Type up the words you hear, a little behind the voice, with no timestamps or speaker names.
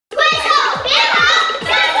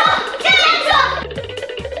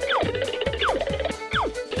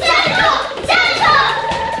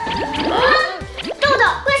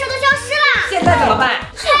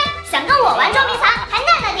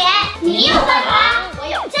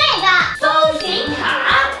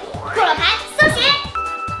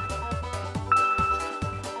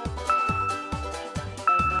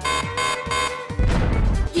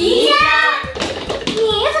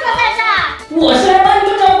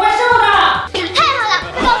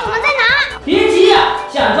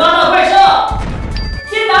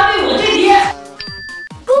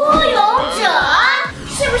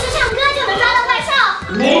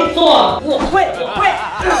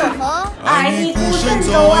你孤身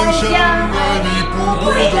走暗巷，爱你不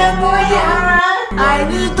跪的模样，爱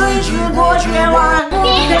你对峙过绝望。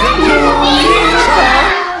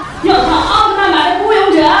要唱奥特曼版的《孤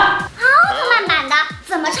勇者》。奥特曼版的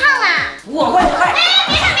怎么唱啊？我会。哎，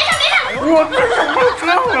别唱！我真的会唱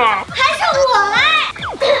啊！还是我来，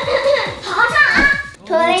好好唱啊！托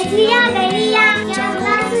雷基亚贝利亚，加布拉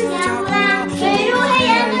斯加布拉，坠入黑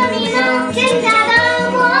暗的迷蒙，真假的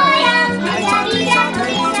模样，海加比加托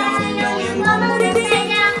利加，有眼光能人赛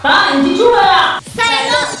加。答案已经出来了。赛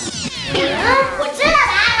罗，我知道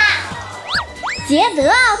答案了。捷德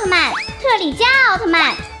奥特曼、特里加奥特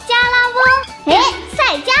曼、加拉翁，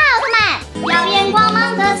赛加奥特曼，耀眼光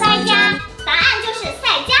芒的赛加。答案就是赛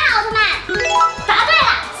加奥特曼。答对了，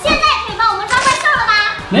现在可以帮我们抓怪兽了吧？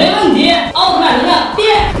没问题，奥特曼能量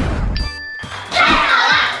变。太好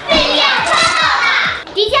了，被利亚抓到了！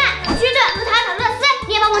迪迦、须顿和塔可勒斯，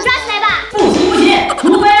你也帮我抓起来吧！不行，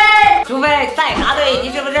除非再答对，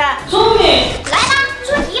你是不是？聪明。来吧，出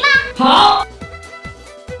题吧！好。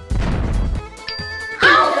奥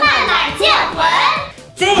特曼版剑魂，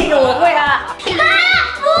这个我会啊！啊，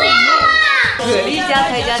不要啊！可丽加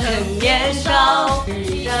才加成年少，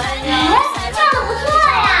唱得不错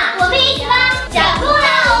呀，我们一起吧！小古老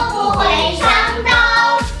不会上刀，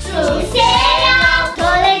书写要托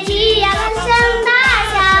雷基亚满声大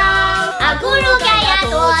笑，阿古鲁盖亚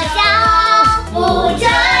多骄傲，不这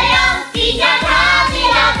样，迪迦他最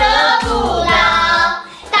大得不到。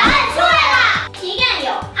答案出来了，题干有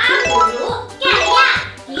阿古鲁、盖亚、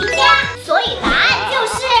迪迦，所以答案就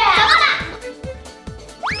是找到了。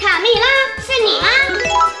卡蜜拉，是你吗？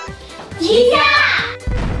迪迦。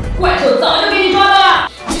怪兽早就给你抓到了，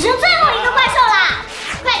只剩最后一个怪兽啦，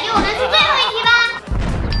快给我们出最后一题吧！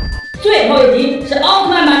最后一题是奥特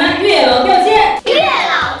曼版的月老掉线。月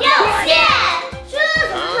老掉线，这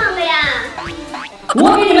怎么唱的呀？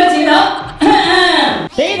我给你们起头，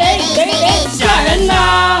谁吓人呐！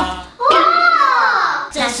哦，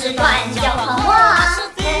这是断脚狂魔，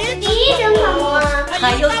这是地震狂魔，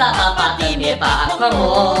还有撒巴巴的灭霸狂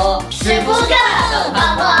魔，是不可能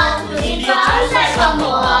狂魔，如今装帅狂魔。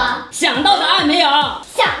想到答案没有？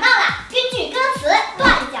想到了，根据歌词，断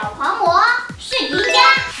脚狂魔是迪迦，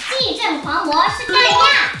地震狂魔是盖亚，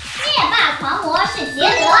灭霸狂魔是捷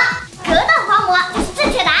德，